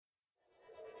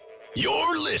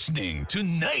You're listening to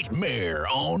Nightmare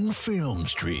on Film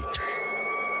Street.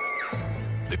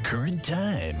 The current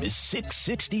time is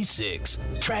 6:66.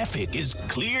 Traffic is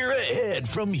clear ahead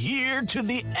from here to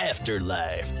the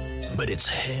afterlife, but it's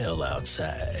hell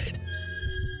outside.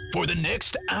 For the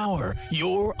next hour,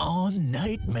 you're on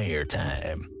Nightmare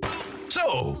Time.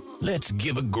 So, let's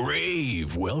give a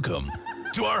grave welcome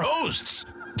to our hosts,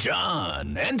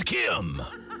 John and Kim.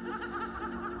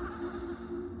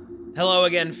 Hello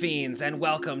again, fiends, and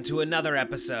welcome to another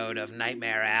episode of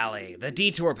Nightmare Alley, the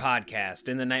Detour podcast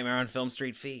in the Nightmare on Film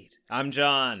Street feed. I'm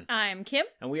John. I'm Kim.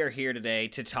 And we are here today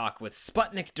to talk with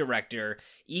Sputnik director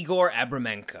Igor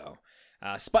Abraменko.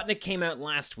 Sputnik came out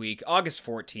last week, August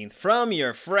 14th, from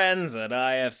your friends at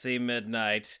IFC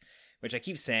Midnight, which I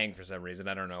keep saying for some reason.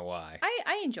 I don't know why.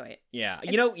 I enjoy it. Yeah.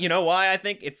 You know why I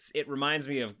think it reminds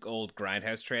me of old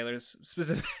Grindhouse trailers,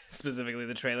 specifically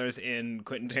the trailers in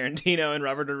Quentin Tarantino and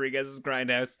Robert Rodriguez's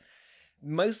Grindhouse.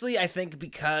 Mostly, I think,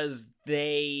 because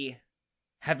they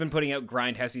have been putting out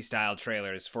Grindhousey style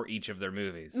trailers for each of their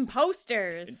movies.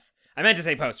 Posters. I meant to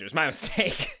say posters. My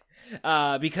mistake.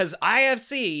 Because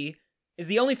IFC is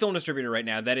the only film distributor right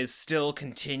now that is still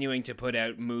continuing to put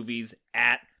out movies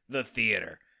at the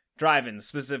theater. Drive-ins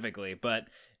specifically, but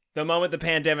the moment the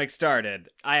pandemic started,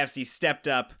 IFC stepped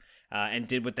up and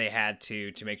did what they had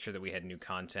to make sure that we had new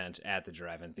content at the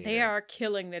drive-in theater. They are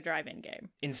killing the drive-in game.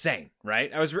 Insane,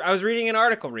 right? I was reading an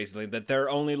article recently that they're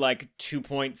only like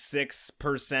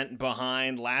 2.6%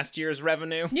 behind last year's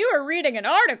revenue. You were reading an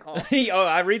article. Oh,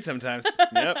 I read sometimes.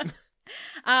 Yep.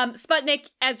 Sputnik,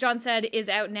 as John said, is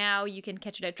out now. You can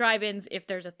catch it at drive-ins if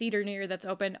there's a theater near you that's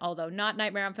open, although not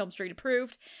Nightmare on Film Street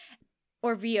approved.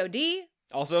 Or VOD.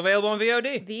 Also available on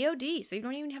VOD. VOD, so you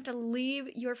don't even have to leave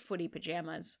your footy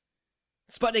pajamas.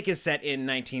 Sputnik is set in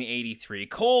 1983,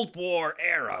 Cold War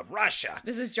era Russia.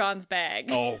 This is John's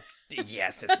bag. Oh,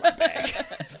 yes, it's my bag.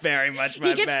 Very much my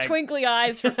bag. He gets twinkly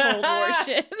eyes for Cold War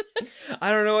shit.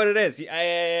 I don't know what it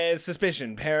is.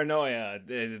 Suspicion, paranoia.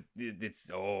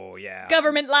 It's, oh, yeah.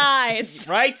 Government lies.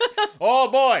 Right? Oh,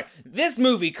 boy. This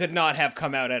movie could not have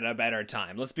come out at a better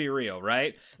time. Let's be real,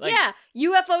 right? Like, yeah,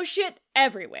 UFO shit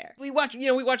everywhere. We watched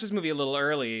this movie a little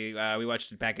early. We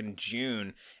watched it back in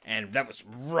June, and that was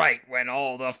right when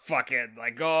all the fucking,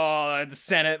 the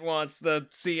Senate wants the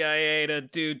CIA to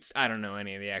do, I don't know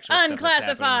any of the actual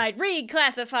unclassified,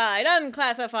 reclassified,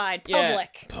 unclassified,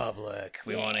 public.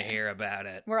 We want to hear about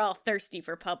it. We're all thirsty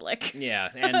for public. Yeah,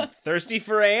 and thirsty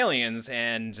for aliens,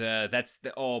 and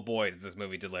oh boy, does this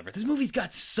movie deliver. This movie's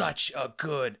got such a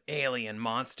good alien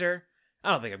monster.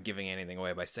 I don't think I'm giving anything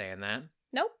away by saying that.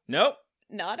 Nope.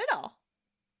 Not at all.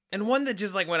 And one that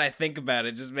just, when I think about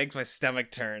it, just makes my stomach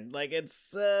turn.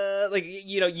 It's,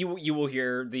 you will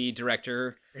hear the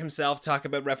director himself talk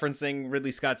about referencing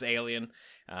Ridley Scott's Alien.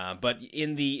 But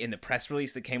in the press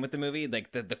release that came with the movie,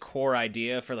 the core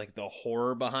idea for, the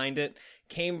horror behind it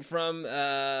came from,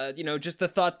 just the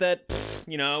thought that,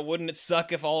 wouldn't it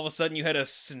suck if all of a sudden you had a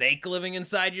snake living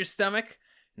inside your stomach?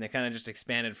 And they kind of just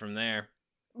expanded from there.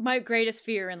 My greatest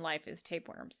fear in life is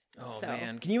tapeworms. Oh,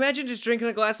 man. Can you imagine just drinking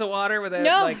a glass of water without,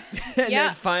 and yeah.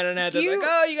 then finding out that, you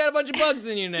got a bunch of bugs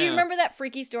in you now? Do you remember that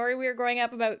freaky story we were growing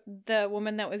up about the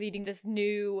woman that was eating this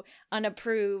new,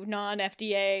 unapproved,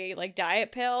 non-FDA,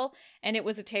 diet pill, and it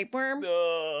was a tapeworm?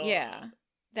 Yeah.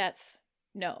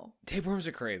 No. Tapeworms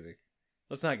are crazy.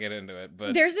 Let's not get into it,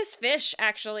 but... There's this fish,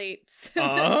 actually.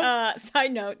 Side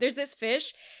note, there's this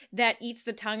fish that eats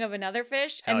the tongue of another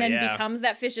fish and then becomes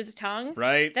that fish's tongue.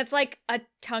 Right. That's like a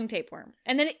tongue tapeworm.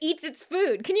 And then it eats its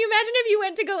food. Can you imagine if you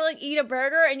went to go, eat a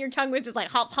burger and your tongue was just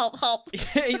hop, hop, hop?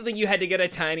 You had to get a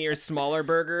tinier, smaller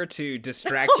burger to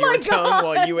distract your tongue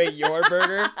while you ate your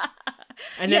burger?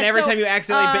 And then every time you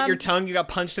accidentally bit your tongue, you got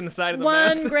punched in the side of the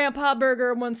mouth? One grandpa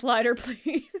burger and one slider,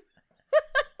 please.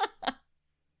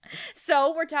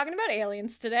 So, we're talking about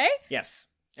aliens today. Yes.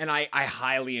 And I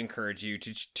highly encourage you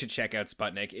to check out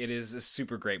Sputnik. It is a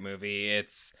super great movie.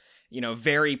 It's,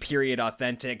 very period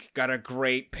authentic, got a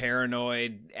great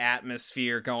paranoid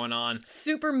atmosphere going on.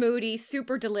 Super moody,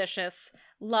 super delicious.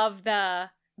 Love the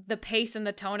pace and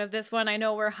the tone of this one. I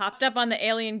know we're hopped up on the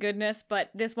alien goodness,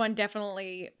 but this one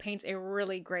definitely paints a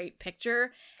really great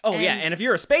picture. Oh, yeah. And if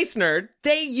you're a space nerd,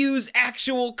 they use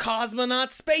actual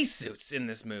cosmonaut spacesuits in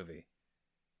this movie.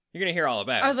 You're gonna hear all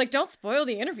about it. I was like, don't spoil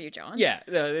the interview, John. Yeah,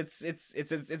 no, it's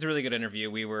a really good interview.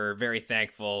 We were very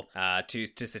thankful to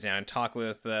sit down and talk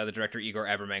with the director Igor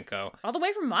Abraменko, all the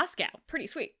way from Moscow. Pretty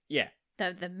sweet. Yeah,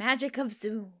 the magic of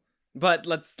Zoom. But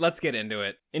let's get into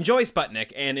it. Enjoy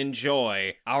Sputnik and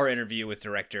enjoy our interview with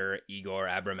director Igor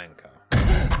Abraменko.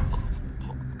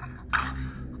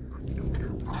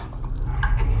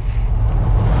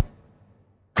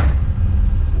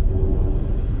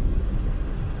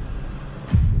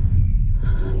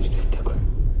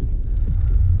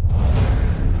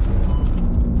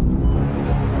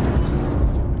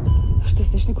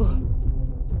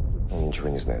 Он ничего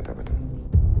не знает об этом.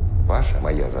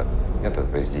 Моя задача – это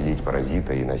разделить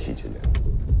паразита и носителя.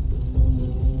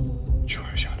 Чего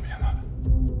еще от меня надо?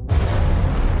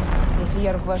 Если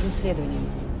я руковожу исследованием,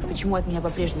 почему от меня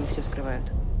по-прежнему все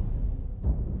скрывают?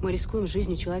 Мы рискуем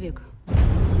жизнью человека.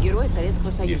 Герой Советского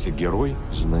Союза. Если герой,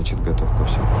 значит готов ко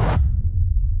всему.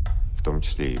 В том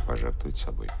числе и пожертвовать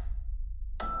собой.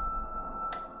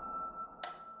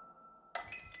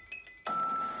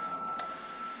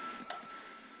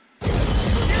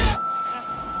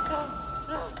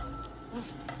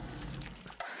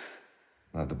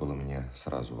 Надо было мне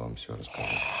сразу вам все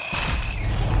рассказать.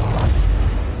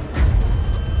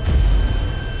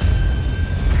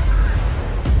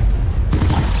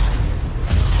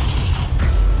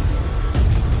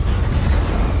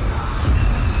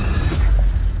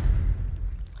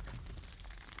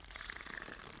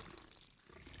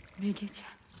 Бегите.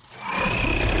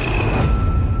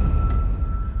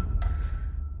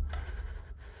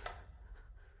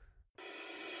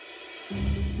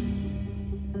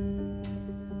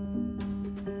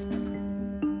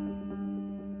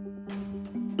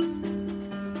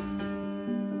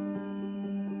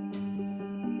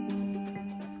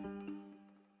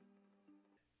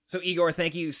 So, Igor,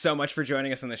 thank you so much for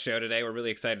joining us on the show today. We're really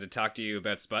excited to talk to you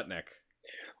about Sputnik.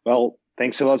 Well,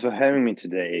 thanks a lot for having me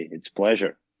today. It's a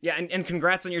pleasure. Yeah, and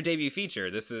congrats on your debut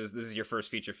feature. This is your first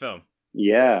feature film.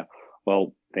 Yeah,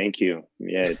 well, thank you.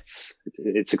 Yeah, it's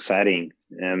exciting,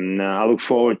 and I look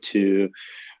forward to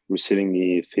receiving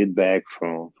the feedback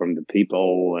from the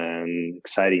people and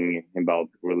exciting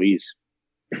about the release.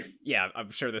 Yeah,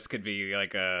 I'm sure this could be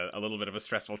like a little bit of a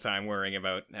stressful time worrying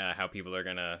about how people are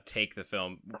gonna take the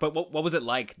film. But what was it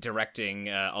like directing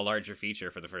a larger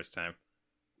feature for the first time?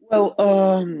 Well,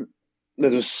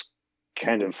 that was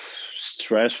kind of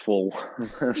stressful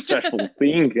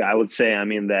thing, I would say. I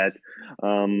mean that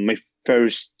my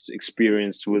first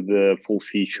experience with the full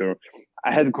feature,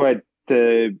 I had quite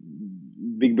a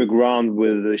big background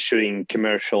with shooting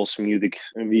commercials, music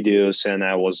videos, and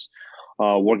I was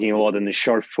working a lot in the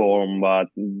short form, but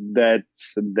that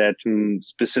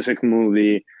specific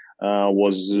movie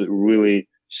was really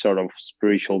sort of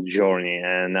spiritual journey,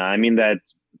 and I mean that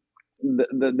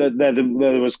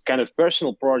was kind of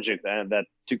personal project, and that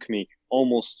took me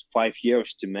almost 5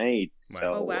 years to make. Wow.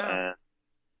 So, Oh, wow.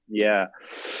 yeah.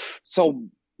 So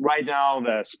right now,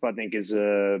 the Sputnik is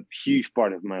a huge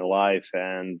part of my life,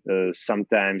 and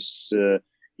sometimes.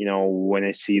 When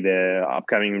I see the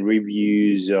upcoming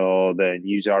reviews or the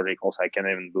news articles, I can't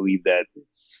even believe that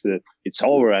it's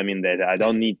over. I mean, that I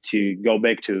don't need to go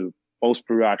back to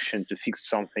post-production to fix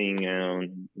something,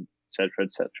 et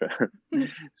cetera.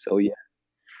 So, yeah.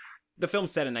 The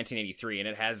film's set in 1983, and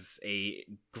it has a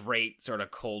great sort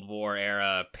of Cold War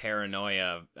era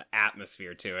paranoia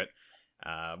atmosphere to it.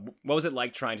 What was it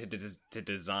like trying to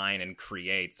design and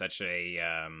create such a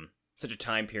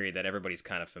time period that everybody's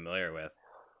kind of familiar with?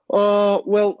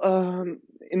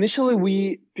 Initially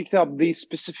we picked up this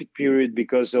specific period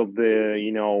because of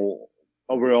the,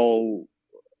 overall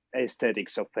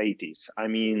aesthetics of 80s. I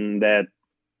mean, that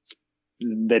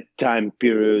time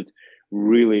period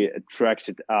really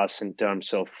attracted us in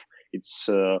terms of its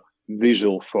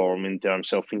visual form, in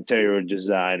terms of interior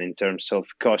design, in terms of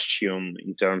costume,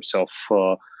 in terms of,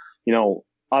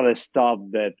 other stuff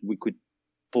that we could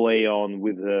play on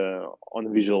on a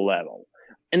visual level.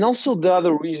 And also the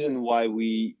other reason why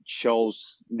we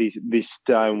chose this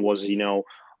time was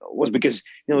because,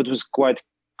 it was quite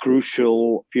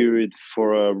crucial period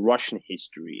for Russian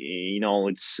history.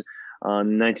 It's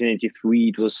 1983.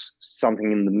 It was something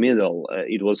in the middle.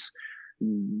 It was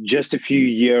just a few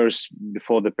years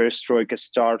before the perestroika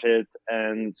started,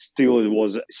 and still it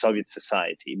was a Soviet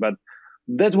society. But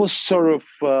that was sort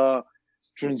of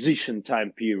transition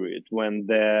time period when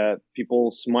the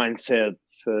people's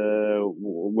mindsets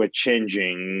were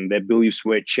changing, their beliefs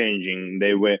were changing,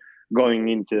 they were going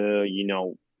into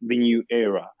the new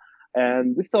era,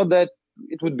 and we thought that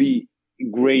it would be a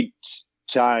great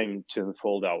time to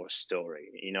unfold our story,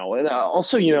 and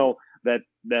also that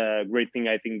the great thing,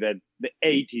 I think, that the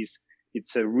 80s,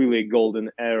 it's a really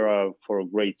golden era for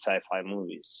great sci-fi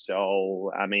movies. So,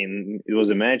 I mean, it was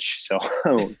a match. So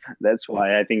that's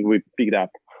why I think we picked up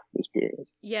this period.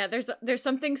 Yeah, there's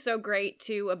something so great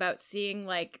too about seeing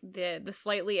like the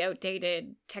slightly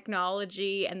outdated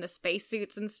technology and the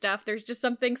spacesuits and stuff. There's just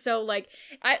something so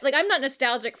I'm not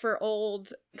nostalgic for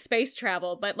old space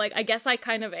travel, but I guess I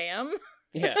kind of am.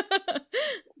 Yeah.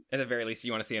 At the very least,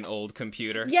 you want to see an old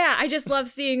computer. Yeah, I just love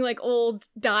seeing old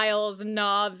dials and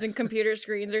knobs and computer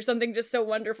screens. There's something just so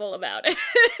wonderful about it.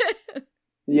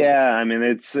 Yeah, I mean,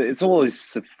 it's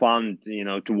always fun,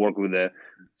 to work with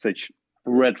such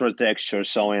retro texture.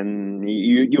 So, and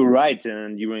you're right.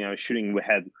 And during our shooting, we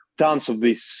had tons of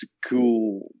this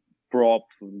cool prop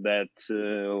that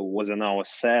was on our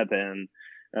set, and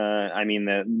I mean,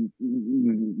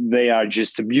 they are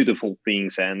just beautiful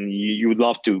things, and you would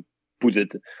love to put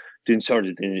it, to insert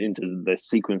it into the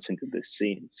sequence, into the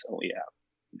scene. So yeah,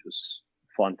 it was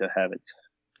fun to have it.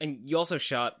 And you also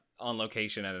shot on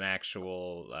location at an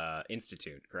actual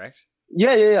institute, correct?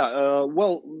 Yeah.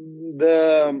 Well,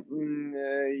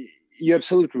 you're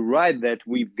absolutely right that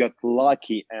we've got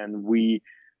lucky, and we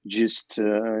just,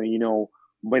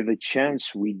 by the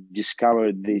chance, we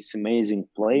discovered this amazing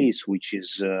place, which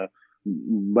is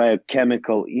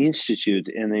Biochemical Institute,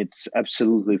 and it's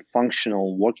absolutely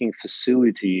functional working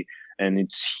facility, and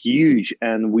it's huge.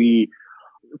 And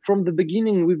from the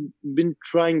beginning, we've been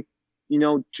trying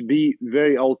to be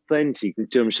very authentic in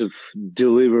terms of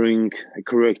delivering a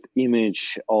correct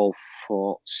image of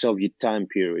Soviet time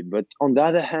period. But on the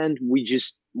other hand, we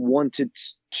just wanted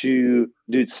to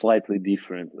do it slightly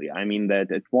differently. I mean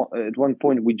that at one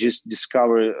point we just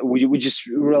discovered, we just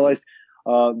realized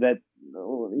that,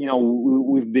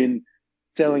 we've been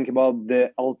telling about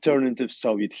the alternative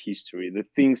Soviet history, the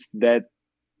things that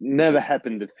never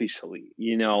happened officially.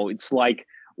 It's like,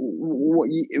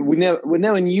 we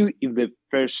never knew if the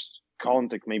first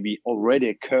contact maybe already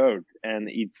occurred, and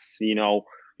it's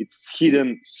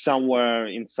hidden somewhere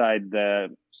inside the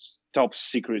top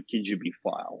secret KGB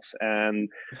files, and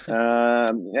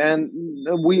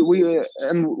we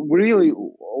really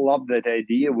love that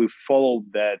idea. We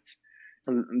followed that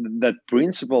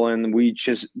principle, and we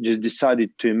just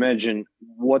decided to imagine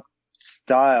what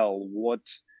style, what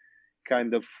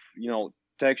kind of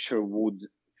texture would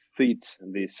fit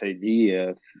this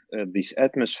idea, this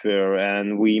atmosphere.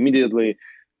 And we immediately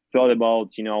thought about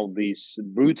this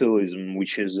brutalism,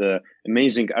 which is an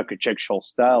amazing architectural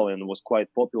style and was quite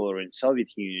popular in Soviet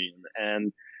Union,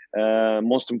 and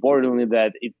most importantly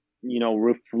that it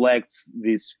reflects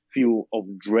this feel of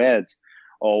dread,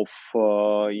 of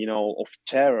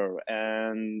terror.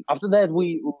 And after that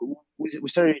we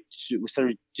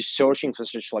started searching for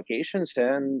such locations,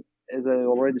 and as I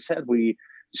already said, we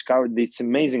discovered this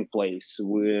amazing place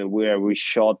where we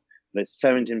shot the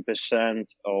 17%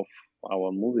 of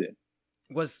our movie.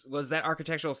 Was that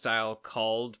architectural style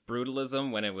called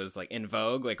brutalism when it was like in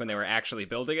vogue, like when they were actually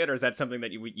building it, or is that something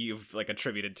that you've like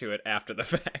attributed to it after the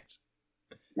fact?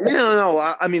 No.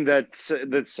 I mean that's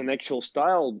an actual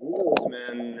style,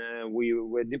 and we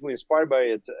were deeply inspired by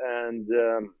it, and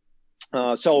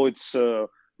so it's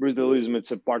brutalism.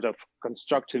 It's a part of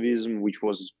constructivism, which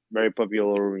was very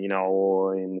popular,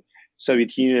 in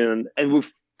Soviet Union, and we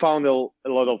found a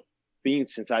lot of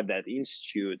things inside that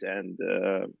institute, and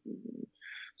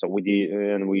so we did,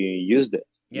 and we used it.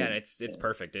 Yeah, it's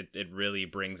perfect. It really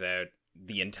brings out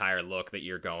the entire look that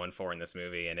you're going for in this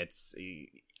movie, and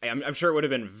I'm sure it would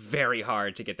have been very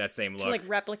hard to get that same look, to like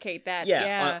replicate that.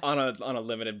 Yeah. On a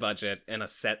limited budget in a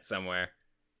set somewhere.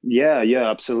 Yeah,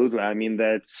 absolutely. I mean,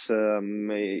 that's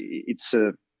it's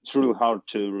really hard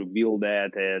to rebuild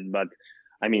that, but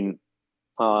I mean,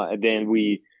 at the end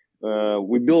we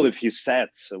built a few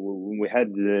sets. We had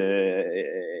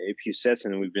a few sets,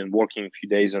 and we've been working a few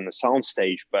days on the sound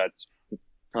stage, but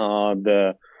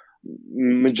the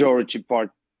majority part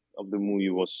of the movie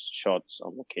was shot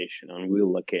on location, on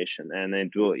real location, and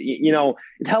it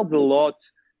helped a lot.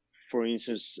 For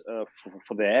instance,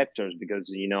 for the actors,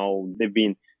 because they've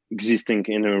been existing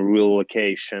in real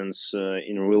locations,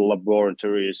 in real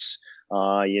laboratories,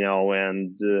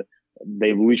 and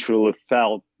they literally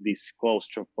felt this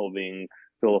claustrophobic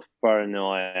feel of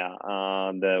paranoia,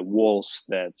 the walls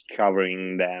that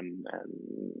covering them, and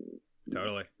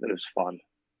totally, it was fun.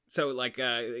 So, like,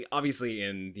 obviously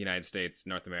in the United States,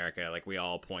 North America, like, we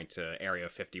all point to Area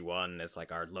 51 as,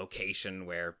 like, our location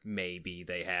where maybe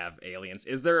they have aliens.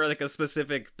 Is there, like, a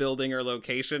specific building or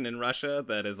location in Russia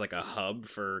that is, like, a hub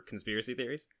for conspiracy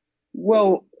theories?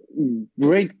 Well,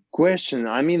 great question.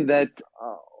 I mean that,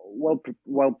 while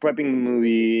prepping the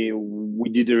movie, we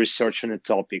did a research on the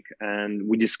topic, and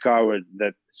we discovered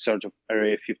that sort of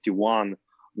Area 51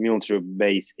 military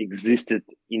base existed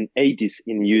in 80s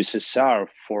in USSR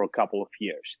for a couple of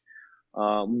years.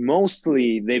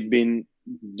 Mostly they've been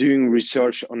doing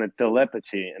research on a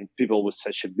telepathy and people with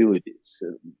such abilities.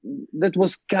 That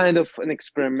was kind of an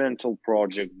experimental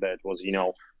project that was,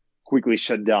 quickly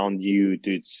shut down due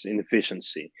to its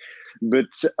inefficiency. But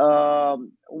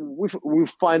we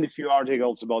find a few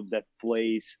articles about that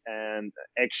place, and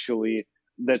actually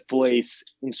that place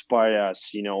inspired us,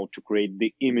 to create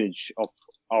the image of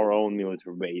our own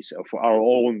military base, of our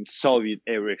own Soviet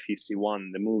Area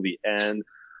 51, the movie. And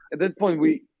at that point,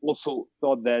 we also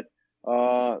thought that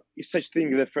if such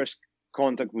thing, the first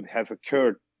contact would have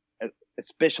occurred, a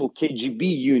special KGB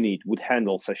unit would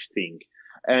handle such thing,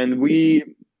 and we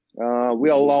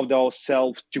allowed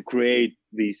ourselves to create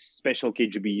this special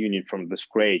KGB unit from the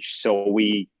scratch. So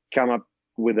we come up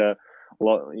with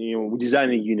we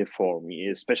designed a uniform,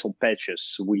 special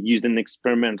patches. We used an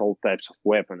experimental types of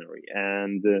weaponry,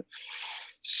 and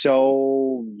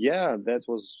so yeah, that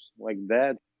was like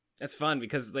that. That's fun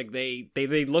because like they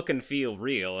look and feel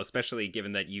real, especially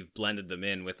given that you've blended them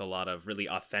in with a lot of really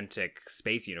authentic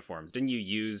space uniforms. Didn't you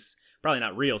use probably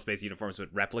not real space uniforms,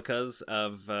 but replicas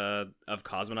of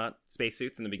cosmonaut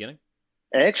spacesuits in the beginning?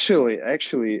 Actually, at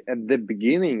the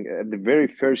beginning, at the very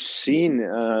first scene,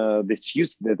 the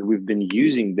suits that we've been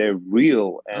using, they're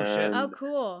real. And, oh shit! Oh,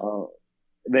 cool.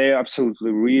 They're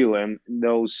absolutely real, and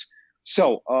those.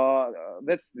 So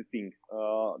that's the thing.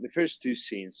 The first two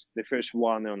scenes, the first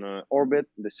one on orbit,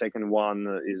 the second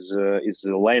one is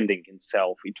the landing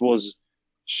itself. It was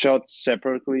shot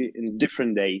separately in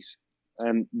different days,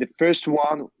 and the first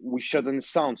one we shot on a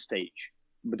soundstage,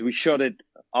 but we shot it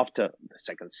after the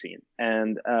second scene.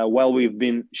 And while we've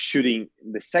been shooting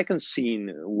the second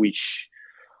scene, which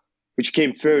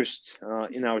came first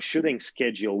in our shooting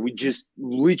schedule, we just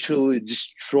literally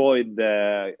destroyed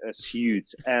the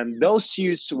suits, and those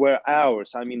suits were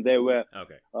ours. I mean, they were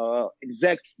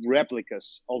exact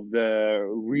replicas of the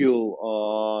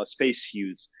real space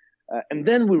suits. And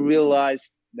then we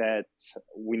realized that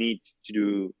we need to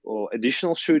do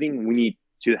additional shooting. We need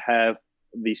to have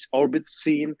this orbit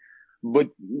scene, but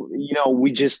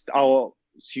our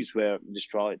suits were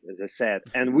destroyed, as I said,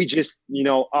 and we just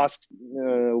asked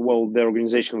the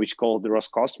organization which called the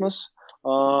Roscosmos.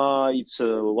 It's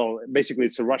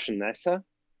a Russian NASA.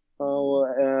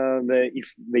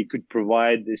 If they could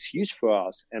provide the suits for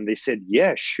us, and they said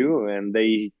yeah, sure, and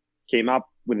they came up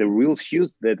with the real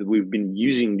suits that we've been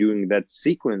using during that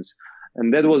sequence,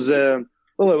 and that was I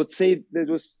would say that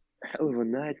was hell of a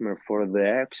nightmare for the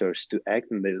actors to act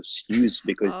in those suits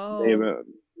because they were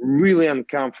really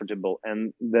uncomfortable,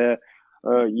 and the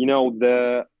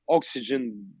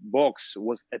oxygen box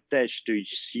was attached to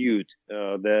each suit,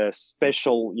 the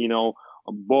special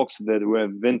box that were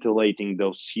ventilating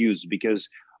those suits, because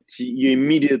you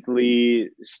immediately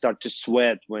start to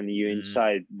sweat when you're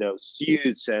inside those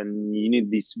suits, and you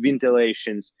need these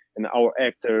ventilations. And our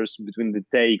actors, between the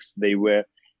takes, they were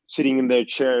sitting in their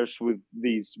chairs with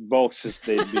these boxes.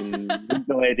 They've been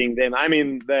ventilating them. I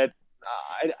mean, that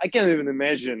I can't even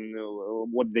imagine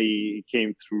what they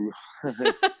came through.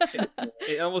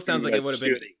 It almost sounds like it would have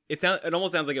been. It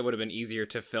almost sounds like it would have been easier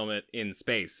to film it in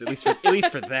space, at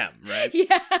least for them, right?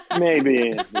 Yeah.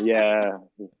 Maybe, yeah.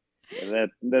 That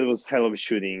was hell of a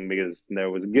shooting because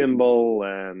there was gimbal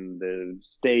and the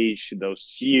stage, those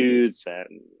suits,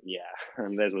 and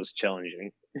and that was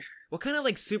challenging. What kind of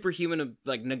like superhuman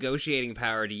like negotiating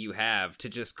power do you have to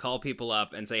just call people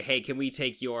up and say, "Hey, can we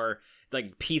take your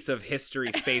like piece of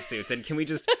history spacesuits and can we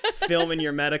just film in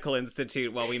your medical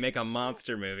institute while we make a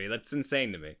monster movie?" That's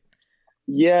insane to me.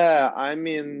 Yeah, I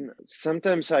mean,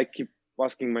 sometimes I keep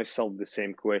asking myself the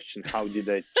same question: how did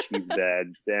I achieve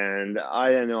that? And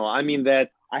I don't know. I mean,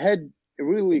 that I had a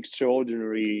really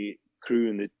extraordinary crew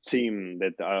in the team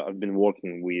that I've been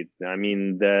working with. I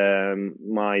mean,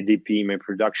 my DP, my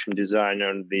production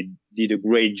designer, they did a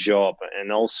great job,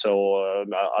 and also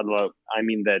I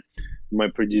mean that my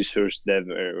producers, they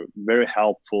were very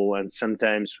helpful, and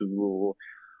sometimes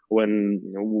when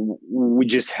we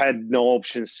just had no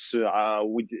options, I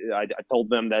told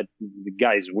them that,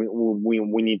 guys,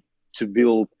 we need to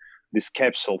build this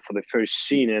capsule for the first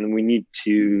scene, and we need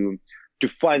to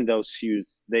find those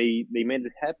suits. They made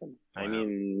it happen. Wow. I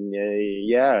mean,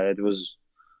 it was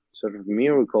sort of a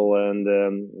miracle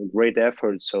and great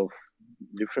efforts of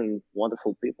different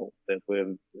wonderful people that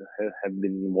have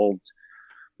been involved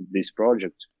with this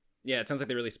project. Yeah, it sounds like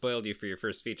they really spoiled you for your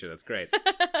first feature. That's great.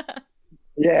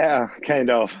 Yeah, kind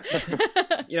of.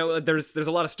 There's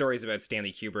a lot of stories about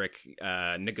Stanley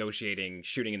Kubrick negotiating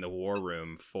shooting in the war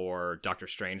room for Dr.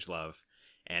 Strangelove,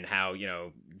 and how,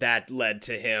 that led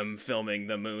to him filming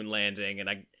the moon landing. And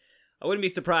I wouldn't be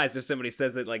surprised if somebody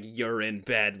says that, like, you're in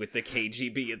bed with the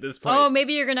KGB at this point. Oh,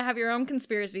 maybe you're going to have your own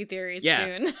conspiracy theories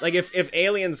soon. Like, if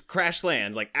aliens crash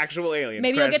land, like actual aliens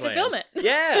maybe crash you'll get land, to film it.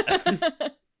 Yeah!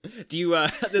 Do you,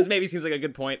 this maybe seems like a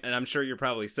good point, and I'm sure you're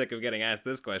probably sick of getting asked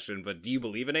this question, but do you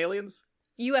believe in aliens?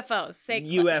 UFOs. Say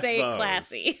it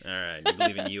classy. All right, you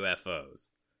believe in UFOs.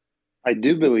 I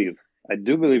do believe in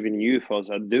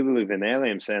UFOs. I do believe in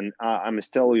aliens, and I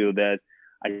must tell you that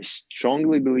I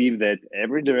strongly believe that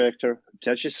every director who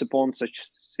touches upon such a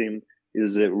theme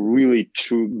is a really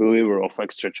true believer of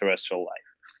extraterrestrial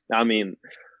life. I mean,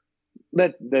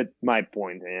 that's my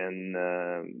point, and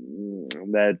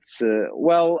that's I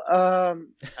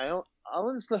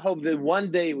honestly hope that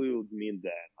one day we will meet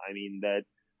that. I mean, that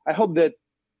I hope that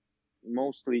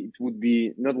mostly it would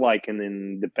be not like an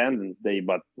Independence Day,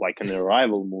 but like an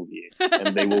Arrival movie,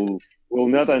 and they will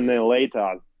not annihilate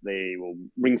us. They will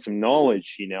bring some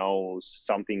knowledge,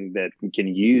 something that we can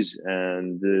use.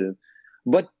 And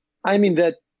but I mean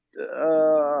that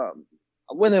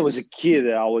when I was a kid,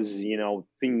 I was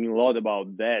thinking a lot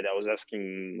about that. I was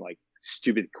asking like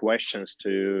stupid questions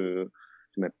to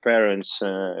my parents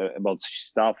about such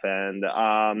stuff, and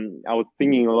I was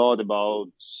thinking a lot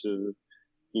about.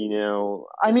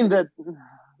 I mean that,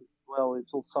 well, it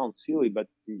will sound silly, but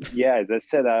yeah, as I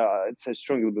said, I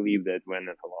strongly believe that we're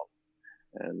not alone.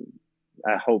 And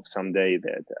I hope someday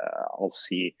that I'll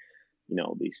see,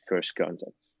 these first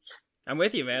contacts. I'm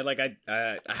with you, man. Like, I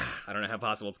don't know how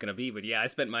possible it's going to be, but yeah, I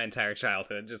spent my entire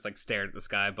childhood just like staring at the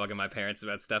sky, bugging my parents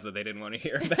about stuff that they didn't want to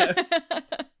hear about.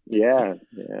 Yeah.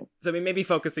 So I mean, maybe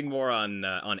focusing more on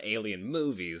alien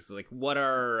movies. Like, what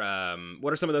are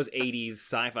some of those '80s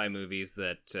sci-fi movies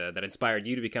that inspired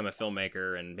you to become a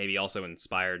filmmaker, and maybe also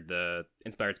inspired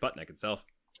Sputnik itself?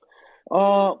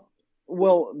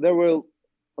 Well, there were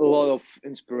a lot of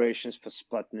inspirations for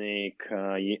Sputnik.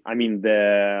 I mean,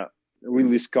 the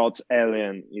Ridley Scott's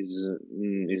Alien is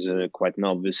a quite an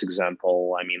obvious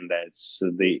example. I mean, that's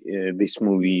this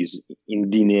movie is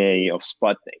in DNA of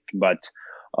Sputnik, but.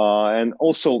 And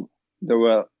also there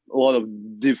were a lot of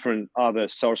different other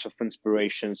source of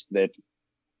inspirations that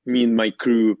me and my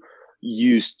crew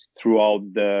used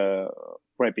throughout the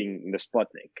prepping the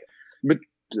Sputnik. But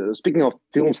speaking of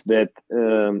films that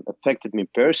affected me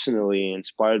personally,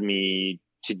 inspired me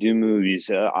to do movies,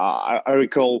 I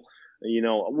recall,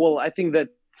 I think that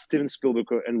Steven Spielberg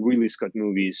and Ridley Scott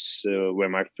movies were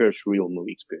my first real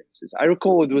movie experiences. I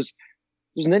recall it was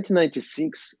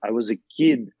 1996. I was a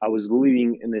kid. I was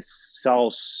living in a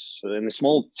small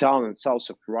town in south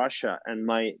of Russia, and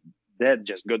my dad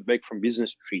just got back from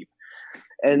business trip,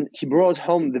 and he brought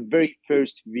home the very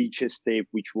first VHS tape,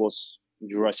 which was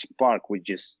Jurassic Park, which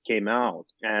just came out,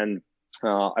 and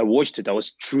I watched it. I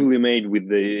was truly made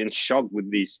in shock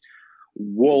with these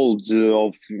worlds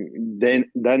of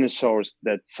dinosaurs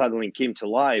that suddenly came to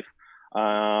life.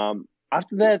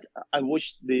 After that, I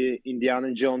watched the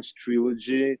Indiana Jones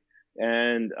trilogy,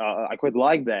 and I quite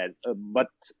like that. But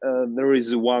there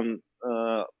is one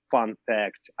fun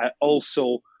fact. I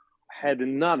also had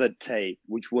another tape,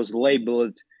 which was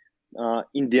labeled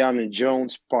Indiana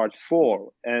Jones Part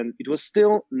 4, and it was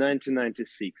still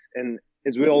 1996. And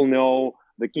as we all know,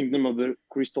 The Kingdom of the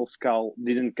Crystal Skull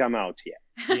didn't come out yet.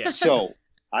 Yeah. So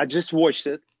I just watched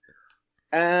it,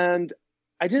 and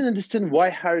I didn't understand why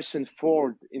Harrison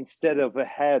Ford, instead of a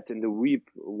hat and a whip,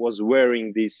 was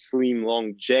wearing this slim,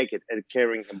 long jacket and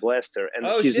carrying a blaster. And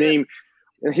his name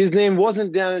wasn't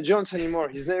Indiana Jones anymore.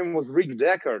 His name was Rick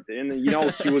Deckard, and he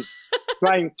was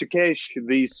trying to catch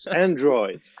these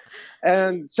androids.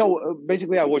 And so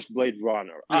basically, I watched Blade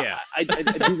Runner. Yeah, I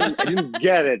didn't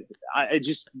get it. I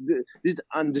just didn't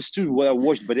understood what I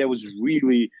watched, but I was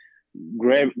really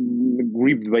gripped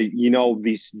by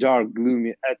this dark,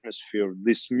 gloomy atmosphere,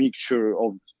 this mixture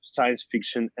of science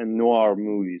fiction and noir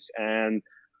movies. And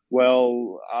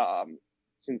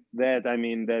since that,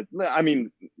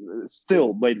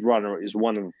 still Blade Runner is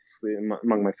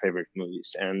among my favorite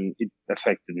movies, and it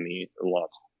affected me a lot.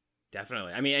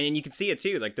 Definitely. I mean, and you can see it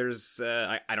too. Like, there's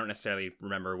I don't necessarily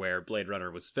remember where Blade Runner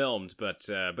was filmed, but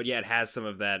yeah, it has some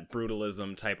of that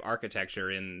brutalism type architecture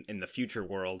in the future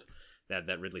world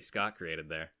that Ridley Scott created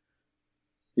there.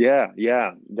 Yeah,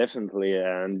 definitely,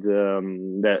 and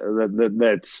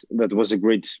that was a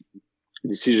great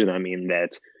decision. I mean,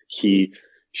 that he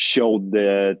showed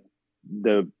the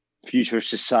future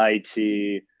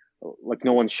society like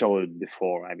no one showed it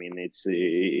before. I mean, it's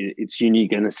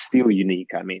unique, and it's still unique.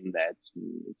 I mean, that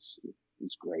it's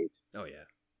great. Oh yeah,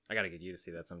 I gotta get you to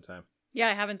see that sometime. Yeah,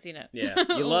 I haven't seen it. Yeah,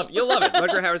 you'll love it.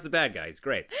 Rutger Hauer's the bad guy. He's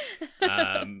great.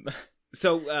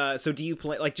 So do you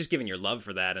play, like, just given your love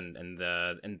for that and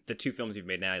the two films you've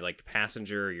made now, like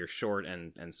Passenger, your short,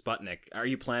 and Sputnik, are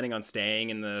you planning on staying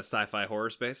in the sci-fi horror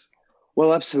space?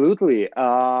 Well, absolutely.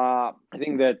 I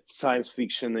think that science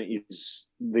fiction is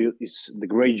the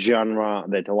great genre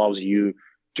that allows you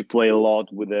to play a lot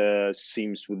with the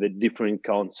themes, with the different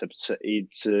concepts.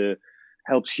 It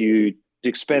helps you to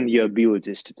expand your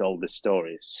abilities to tell the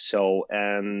stories. So,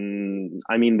 and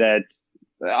I mean that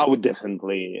I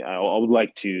would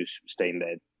like to stay in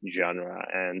that genre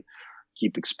and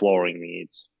keep exploring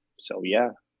it. So, yeah.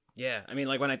 Yeah, I mean,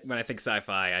 like, when I think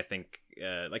sci-fi, I think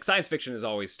like science fiction is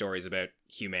always stories about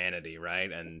humanity,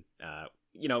 right? And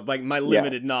like my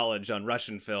limited knowledge on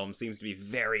Russian film seems to be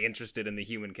very interested in the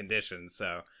human condition.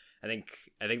 So I think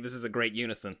this is a great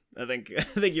unison. I think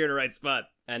you're in the right spot.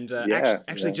 And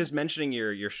actually, just mentioning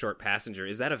your short Passenger,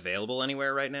 is that available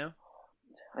anywhere right now?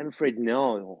 I'm afraid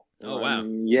no. Oh wow.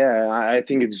 I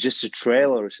think it's just a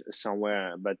trailer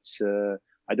somewhere, but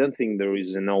I don't think there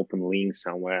is an open link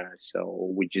somewhere.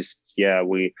 So we just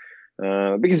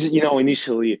because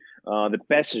initially the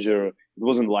Passenger, it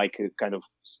wasn't like a kind of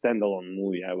standalone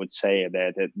movie. I would say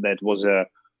that was a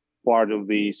part of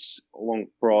this long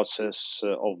process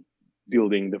of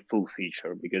building the full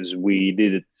feature, because we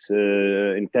did it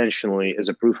intentionally as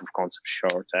a proof of concept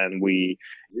short, and we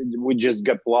just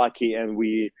got lucky, and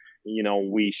we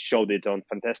showed it on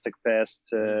Fantastic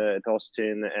Fest at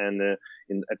Austin, and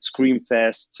at Scream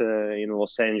Fest in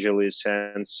Los Angeles,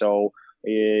 and so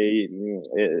it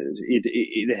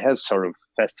has sort of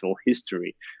festival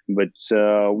history, but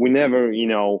we never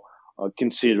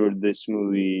considered this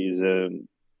movie as a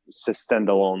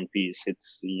standalone piece.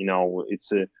 It's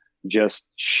a just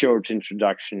short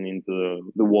introduction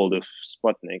into the world of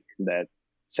Sputnik that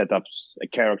set up a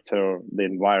character, the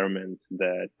environment,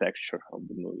 the texture of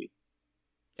the movie.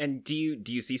 And do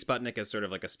you see Sputnik as sort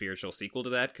of like a spiritual sequel to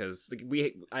that? Because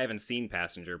I haven't seen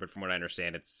Passenger, but from what I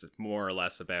understand, it's more or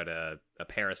less about a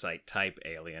parasite type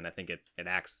alien. I think it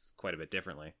acts quite a bit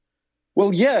differently.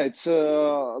 Well, yeah, it's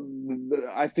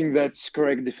I think that's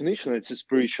correct definition. It's a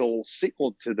spiritual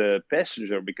sequel to the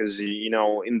Passenger, because in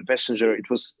the Passenger it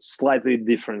was slightly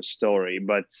different story,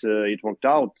 but it worked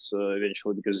out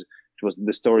eventually, because it was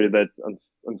the story that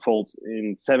unfolds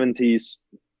in 70s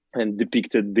and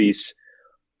depicted this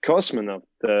cosmonaut,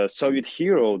 the Soviet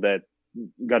hero that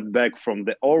got back from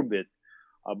the orbit,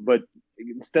 but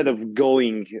instead of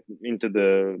going into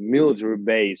the military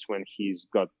base when he's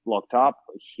got locked up,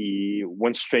 he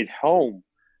went straight home,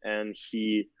 and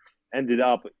he ended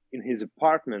up in his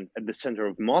apartment at the center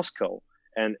of Moscow.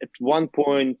 And at one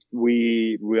point,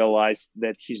 we realized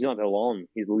that he's not alone.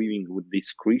 He's living with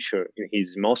this creature in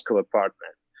his Moscow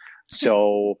apartment.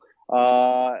 So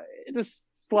it was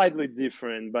slightly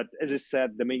different, but as I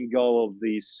said, the main goal of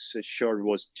this short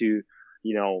was to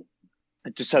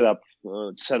set up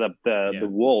the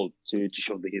world, to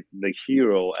show the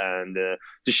hero, and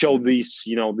to show this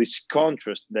this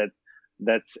contrast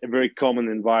that's a very common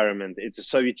environment. It's a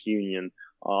Soviet Union,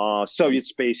 Soviet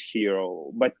space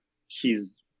hero, but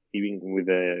he's living with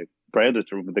a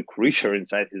predator, with a creature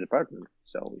inside his apartment.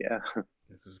 So yeah.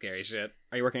 That's some scary shit.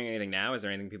 Are you working on anything now? Is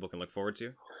there anything people can look forward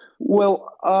to? Well,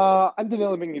 I'm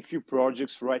developing a few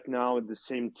projects right now at the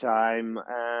same time,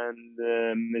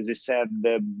 and as I said,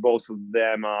 both of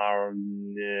them are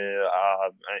in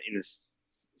a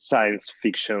science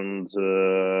fiction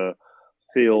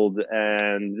field,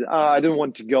 and I don't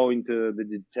want to go into the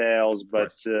details,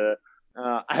 but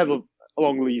I have a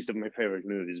long list of my favorite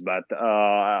movies, but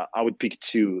I would pick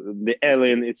two. The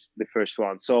Alien, it's the first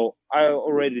one. So I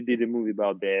already did a movie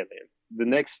about the aliens. The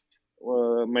next,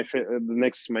 my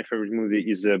favorite movie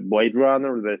is Blade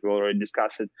Runner, that we already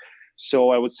discussed it. So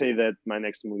I would say that my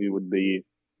next movie would be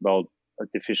about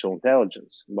artificial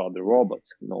intelligence, about the robots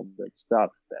and all that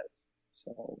stuff.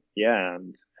 So yeah,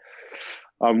 and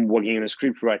I'm working on a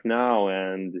script right now,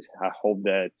 and I hope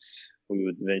that we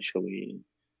would eventually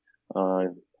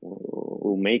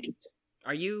we'll make it.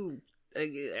 Are you?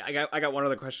 I got one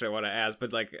other question I want to ask,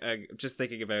 but just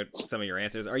thinking about some of your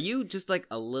answers, are you just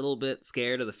a little bit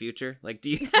scared of the future? Do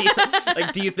you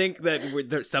do you think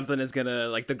that something is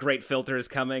gonna the great filter is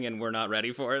coming and we're not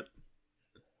ready for it?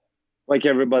 Like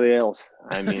everybody else.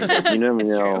 I mean, you never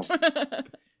know.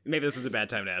 Maybe this is a bad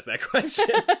time to ask that question.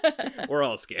 We're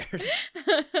all scared.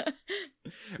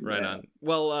 Right on.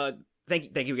 Well,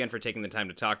 thank you again for taking the time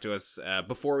to talk to us.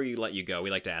 Before we let you go, we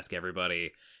like to ask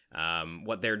everybody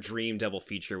what their dream double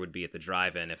feature would be at the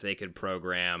drive-in if they could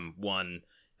program one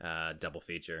double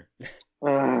feature.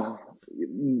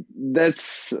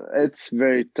 It's a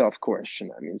very tough question.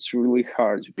 I mean, it's really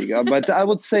hard to pick up. But I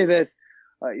would say that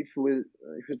if you're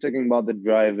talking about the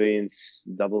drive-ins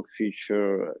double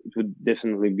feature, it would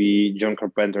definitely be John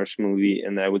Carpenter's movie,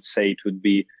 and I would say it would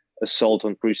be Assault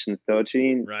on Precinct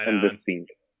 13 and The Thing.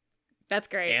 That's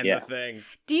great. And The Thing.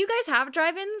 Do you guys have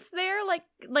drive-ins there,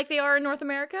 like they are in North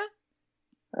America?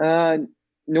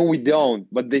 No, we don't.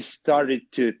 But they started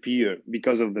to appear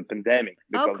because of the pandemic.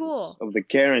 Because of the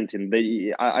quarantine.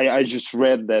 I just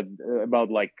read that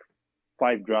about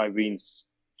 5 drive-ins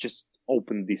just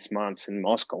opened this month in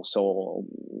Moscow. So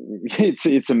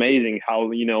it's amazing how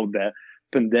the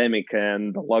pandemic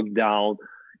and the lockdown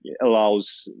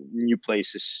allows new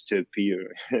places to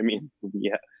appear. I mean,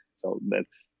 yeah. So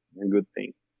that's a good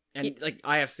thing. And like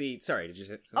IFC, sorry, did you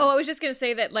say something? Oh, I was just going to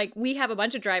say that like we have a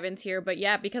bunch of drive-ins here, but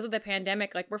yeah, because of the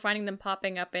pandemic, like we're finding them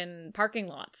popping up in parking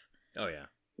lots. Oh, yeah.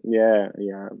 Yeah.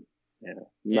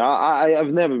 No,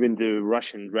 I've never been to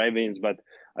Russian drive-ins, but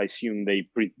I assume they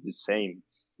pretty the same.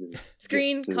 It's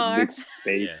Screen, just a car. big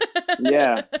space.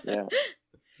 Yeah.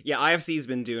 Yeah, IFC's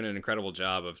been doing an incredible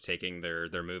job of taking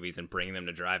their movies and bringing them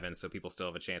to drive-ins so people still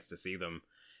have a chance to see them.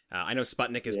 I know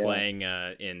Sputnik is playing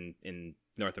in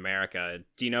North America.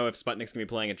 Do you know if Sputnik's going to be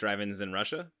playing at drive-ins in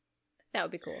Russia? That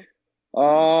would be cool.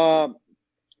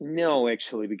 No,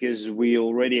 actually, because we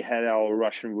already had our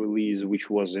Russian release, which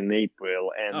was in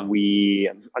April, and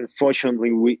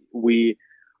unfortunately we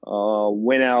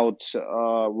went out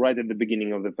right at the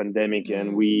beginning of the pandemic,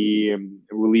 and we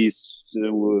released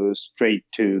straight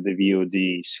to the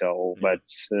VOD. So, but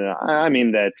I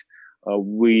mean that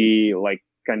we like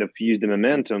kind of used the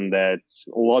momentum that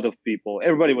a lot of people,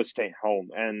 everybody was staying home,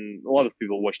 and a lot of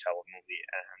people watched our movie,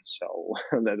 and so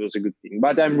that was a good thing.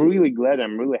 But I'm really glad,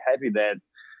 I'm really happy that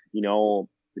the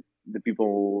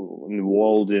people in the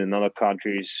world in other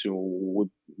countries who would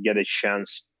get a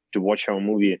chance to watch our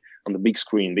movie on the big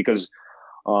screen, because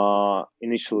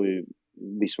initially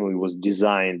this movie was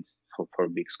designed for a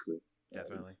big screen.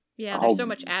 Definitely. Yeah, there's so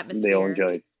much atmosphere. They all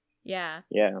enjoy it. Yeah.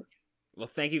 Well,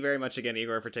 thank you very much again,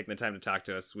 Igor, for taking the time to talk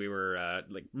to us. We were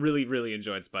really, really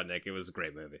enjoyed Sputnik. It was a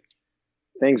great movie.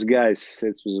 Thanks, guys.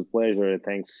 It was a pleasure.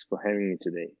 Thanks for having me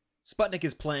today. Sputnik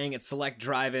is playing at select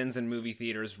drive-ins and movie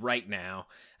theaters right now,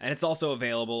 and it's also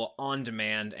available on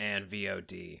demand and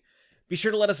VOD. Be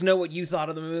sure to let us know what you thought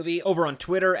of the movie over on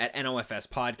Twitter at NOFS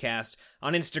Podcast,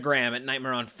 on Instagram at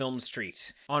Nightmare on Film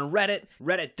Street, on Reddit,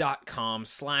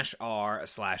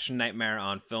 reddit.com/r/Nightmare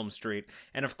on Film Street,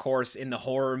 and of course in the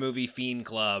Horror Movie Fiend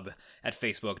Club at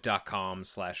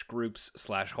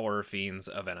facebook.com/groups/horror fiends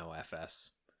of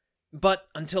NOFS. But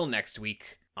until next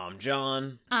week, I'm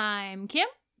John. I'm Kim.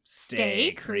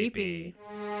 Stay creepy.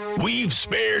 We've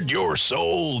spared your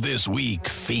soul this week,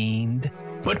 Fiend,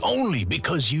 but only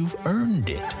because you've earned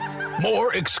it.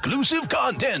 More exclusive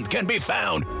content can be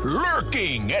found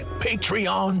lurking at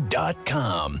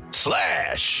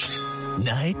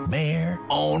patreon.com/Nightmare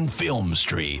on Film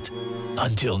Street.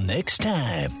 Until next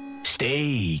time,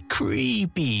 stay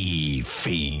creepy,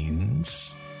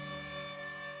 fiends.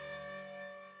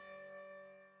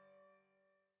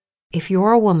 If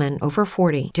you're a woman over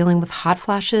 40 dealing with hot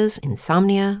flashes,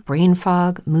 insomnia, brain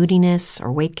fog, moodiness,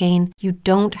 or weight gain, you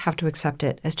don't have to accept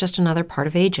it as just another part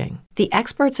of aging. The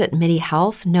experts at MIDI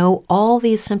Health know all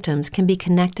these symptoms can be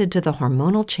connected to the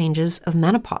hormonal changes of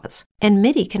menopause. And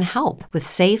MIDI can help with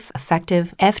safe,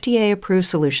 effective, FDA-approved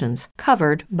solutions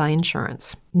covered by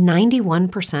insurance.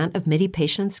 91% of MIDI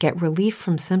patients get relief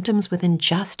from symptoms within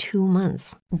just 2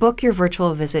 months. Book your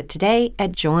virtual visit today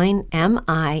at joinmidi.com.